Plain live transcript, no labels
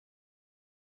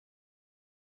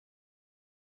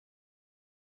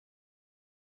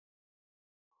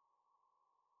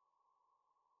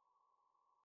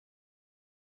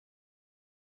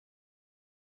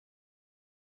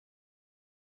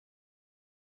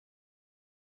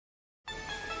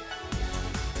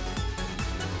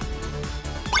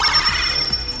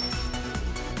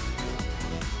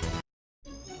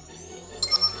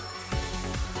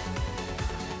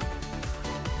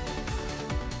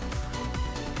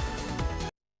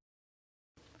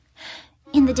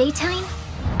In the daytime,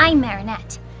 I'm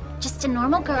Marinette. Just a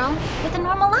normal girl with a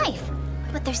normal life.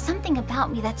 But there's something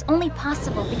about me that's only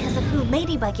possible because of who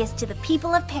Ladybug is to the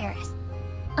people of Paris.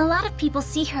 A lot of people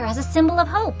see her as a symbol of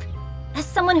hope, as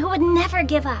someone who would never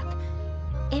give up.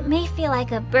 It may feel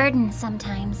like a burden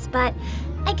sometimes, but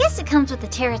I guess it comes with the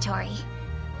territory.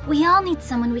 We all need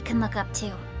someone we can look up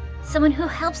to. Someone who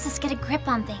helps us get a grip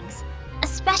on things,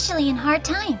 especially in hard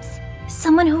times.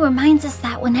 Someone who reminds us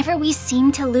that whenever we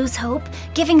seem to lose hope,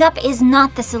 giving up is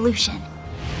not the solution.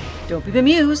 Don't be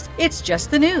bemused, it's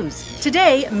just the news.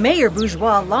 Today, Mayor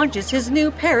Bourgeois launches his new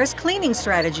Paris cleaning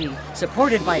strategy,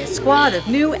 supported by a squad of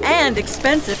new and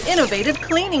expensive innovative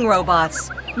cleaning robots.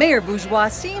 Mayor Bourgeois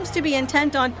seems to be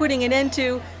intent on putting an end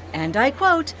to, and I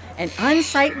quote, an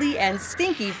unsightly and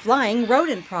stinky flying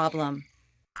rodent problem.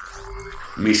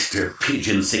 Mr.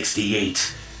 Pigeon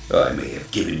 68, I may have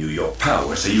given you your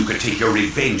power so you could take your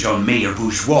revenge on Mayor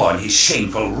Bourgeois and his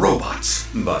shameful robots,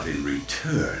 but in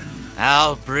return...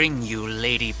 I'll bring you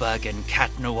Ladybug and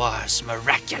Cat Noir's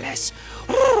Miraculous.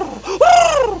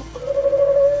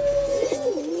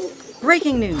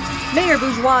 Breaking news. Mayor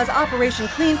Bourgeois' Operation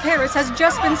Clean Paris has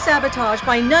just been sabotaged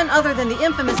by none other than the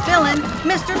infamous villain,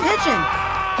 Mr. Pigeon.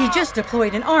 He just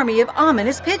deployed an army of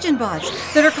ominous pigeon bots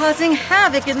that are causing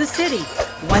havoc in the city.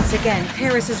 Once again,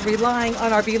 Paris is relying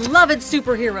on our beloved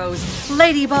superheroes,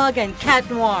 Ladybug and Cat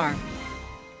Noir.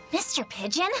 Mr.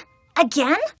 Pigeon?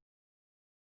 Again?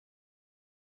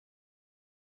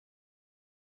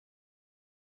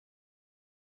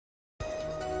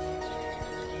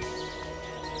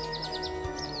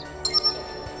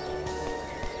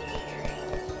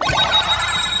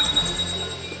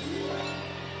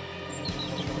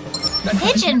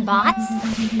 Pigeon bots?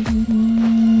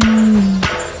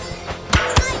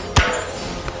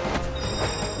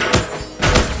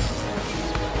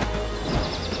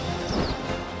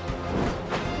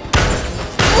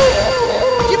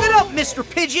 Give it up, Mr.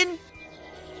 Pigeon!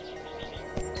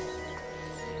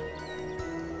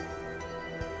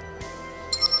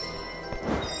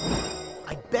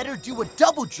 I'd better do a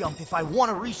double jump if I want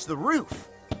to reach the roof.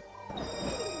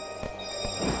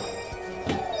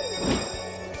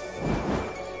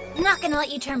 I'm not gonna let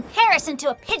you turn Paris into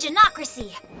a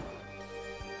pigeonocracy.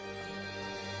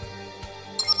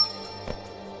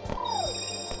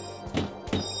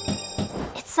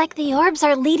 It's like the orbs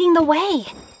are leading the way.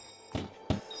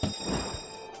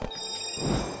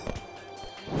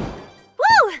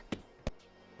 Woo!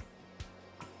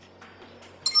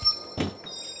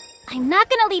 I'm not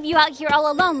gonna leave you out here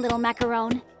all alone, little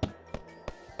macaron.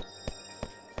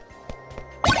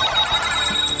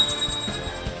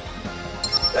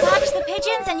 Dodge the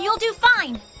pigeons and you'll do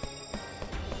fine.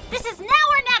 This is now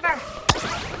or never.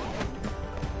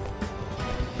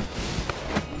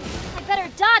 I better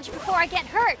dodge before I get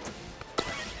hurt.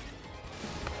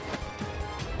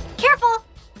 Careful!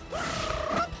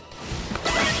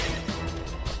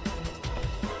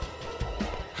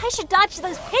 I should dodge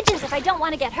those pigeons if I don't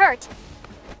want to get hurt.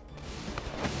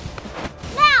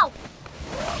 Now!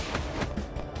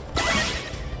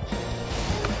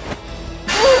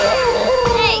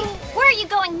 Hey, where are you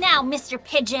going now, Mr.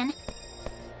 Pigeon?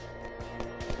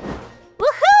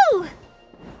 Woohoo!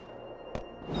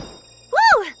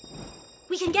 Woo!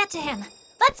 We can get to him.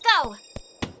 Let's go!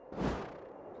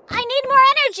 I need more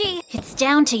energy! It's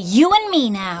down to you and me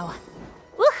now.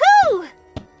 Woohoo!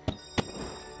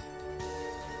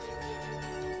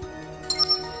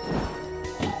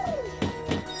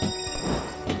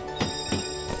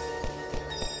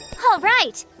 All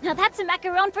right, now that's a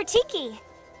macaron for Tiki.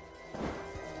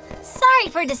 Sorry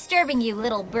for disturbing you,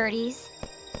 little birdies.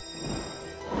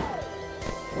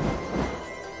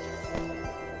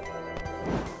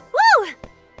 Woo!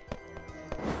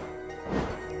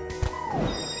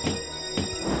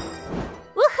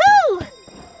 Woohoo!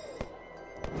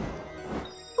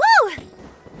 Woo!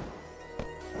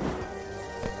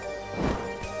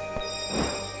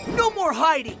 No more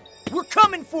hiding! We're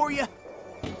coming for you!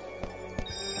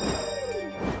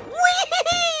 Whee!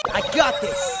 I got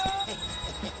this!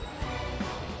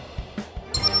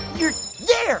 You're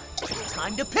there!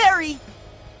 Time to parry!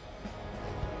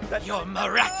 You're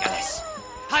miraculous!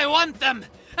 I want them!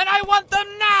 And I want them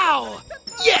now!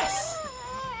 Yes!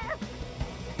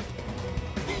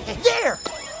 There!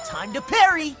 Time to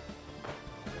parry!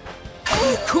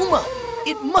 The Akuma!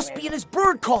 It must be in his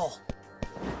bird call!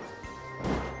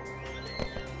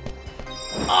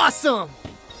 Awesome!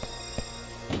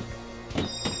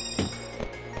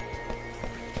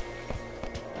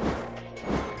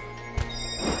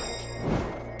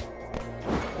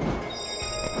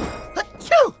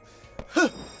 Achoo!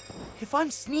 If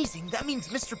I'm sneezing, that means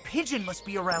Mr. Pigeon must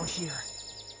be around here.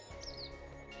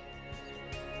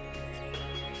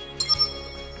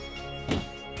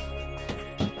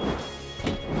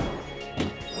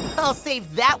 I'll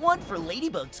save that one for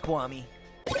Ladybug's Kwame.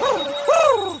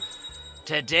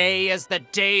 Today is the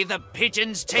day the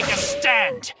pigeons take a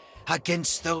stand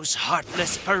against those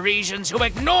heartless Parisians who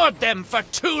ignored them for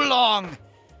too long.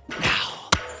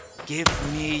 Now, give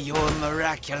me your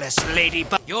Miraculous,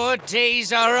 Ladybug. Your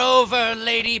days are over,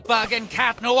 Ladybug and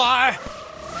Cat Noir.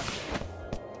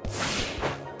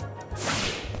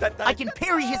 I can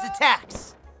parry his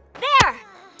attacks. There!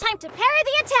 Time to parry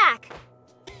the attack!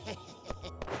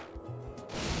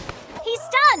 He's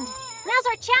stunned! Now's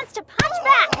our chance to punch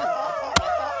back!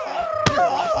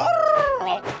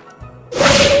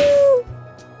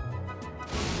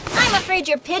 I'm afraid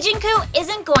your pigeon coup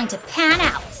isn't going to pan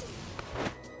out.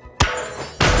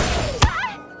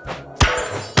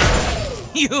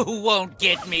 You won't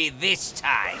get me this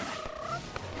time.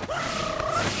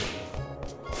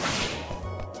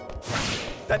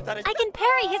 I can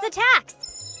parry his attacks.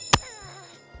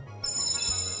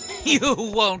 You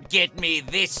won't get me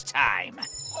this time.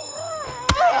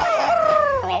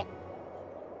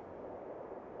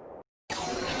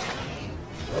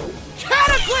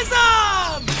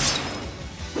 Cataclysm!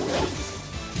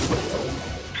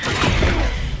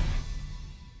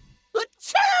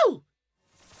 Achoo!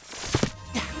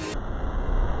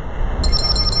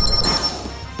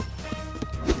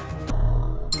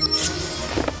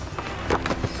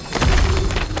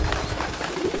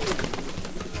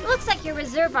 Looks like your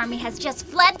reserve army has just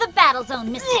fled the battle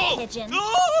zone, Mr. Pigeon.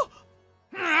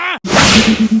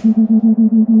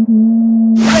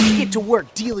 Let's get to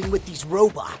work dealing with these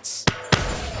robots.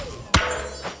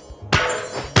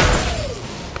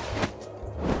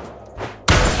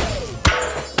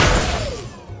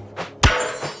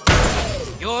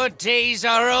 Your days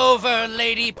are over,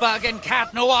 Ladybug and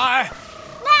Cat Noir.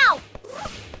 Now!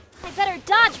 I better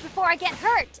dodge before I get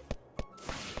hurt.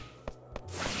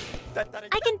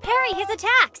 I can parry his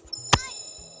attacks.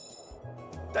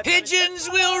 Pigeons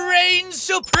will reign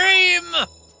supreme.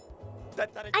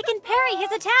 I can parry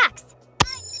his attacks.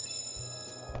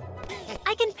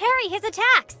 I can parry his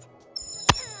attacks.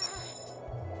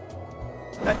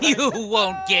 You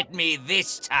won't get me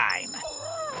this time.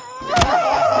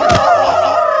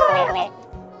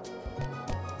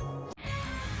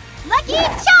 Lucky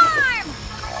Charm!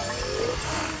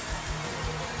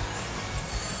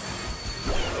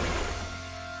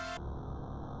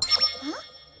 Huh?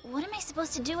 What am I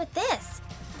supposed to do with this?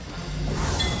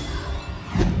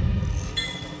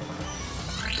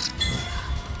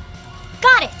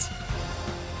 Got it!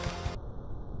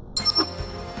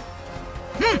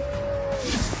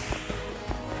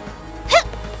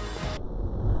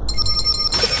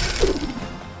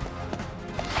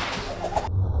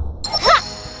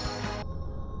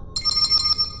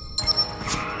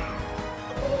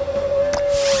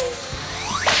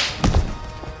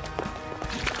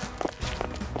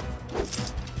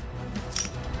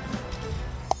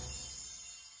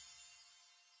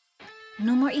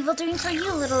 No more evil doing for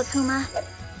you, little Akuma.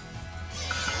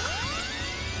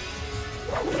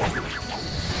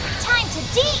 Time to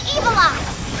de-evilize!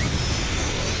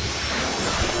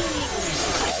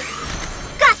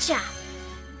 Gotcha!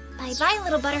 Bye-bye,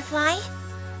 little butterfly.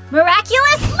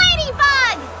 Miraculous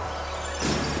Ladybug!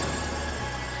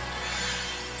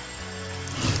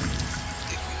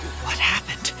 What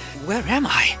happened? Where am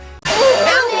I?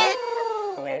 Found it!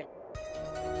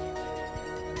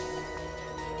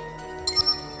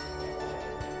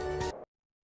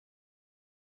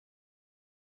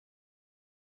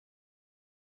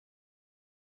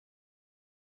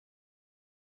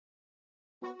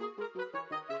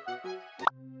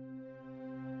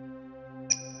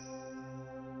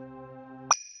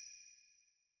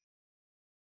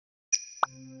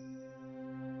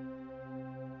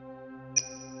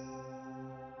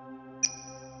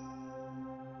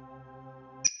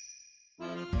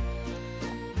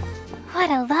 What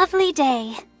a lovely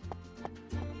day.